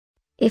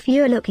If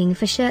you're looking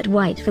for shirt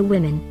white for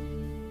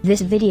women,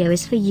 this video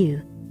is for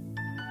you.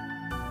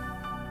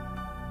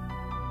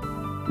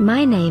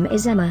 My name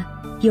is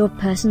Emma, your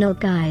personal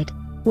guide.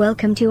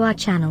 Welcome to our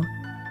channel.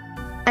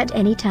 At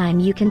any time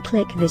you can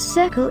click this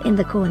circle in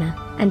the corner,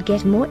 and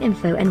get more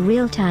info and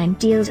real-time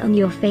deals on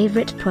your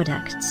favorite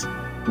products.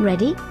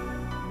 Ready?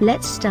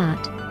 Let's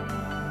start.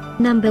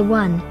 Number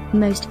 1,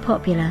 Most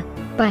Popular,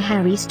 by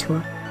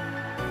Harrystore.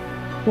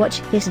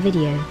 Watch this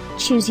video,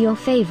 choose your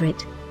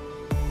favorite.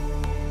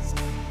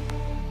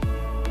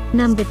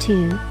 Number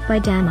 2, by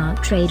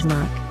Damark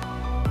Trademark.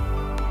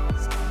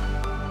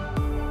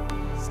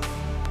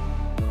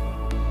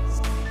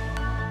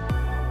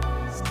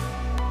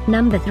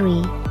 Number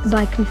 3,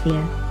 by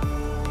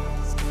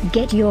Cnfio.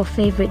 Get your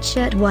favorite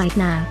shirt white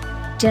now.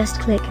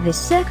 Just click this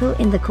circle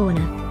in the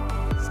corner.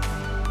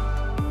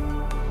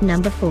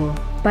 Number 4,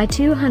 by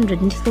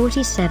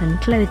 247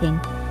 Clothing.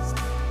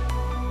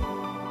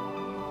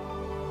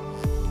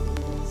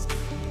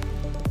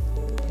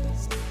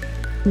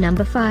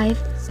 Number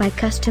 5, by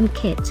Kustom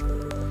Kit.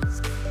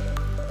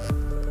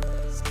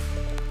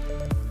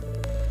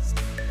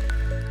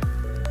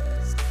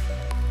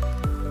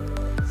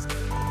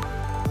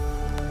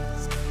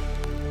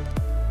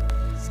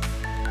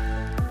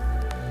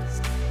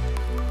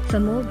 For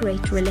more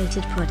great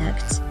related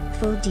products,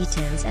 full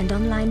details and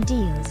online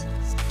deals,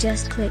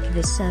 just click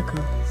this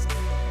circle.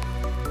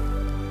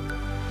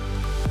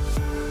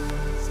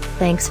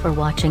 Thanks for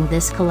watching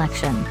this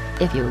collection.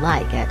 If you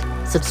like it,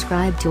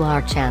 subscribe to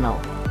our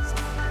channel.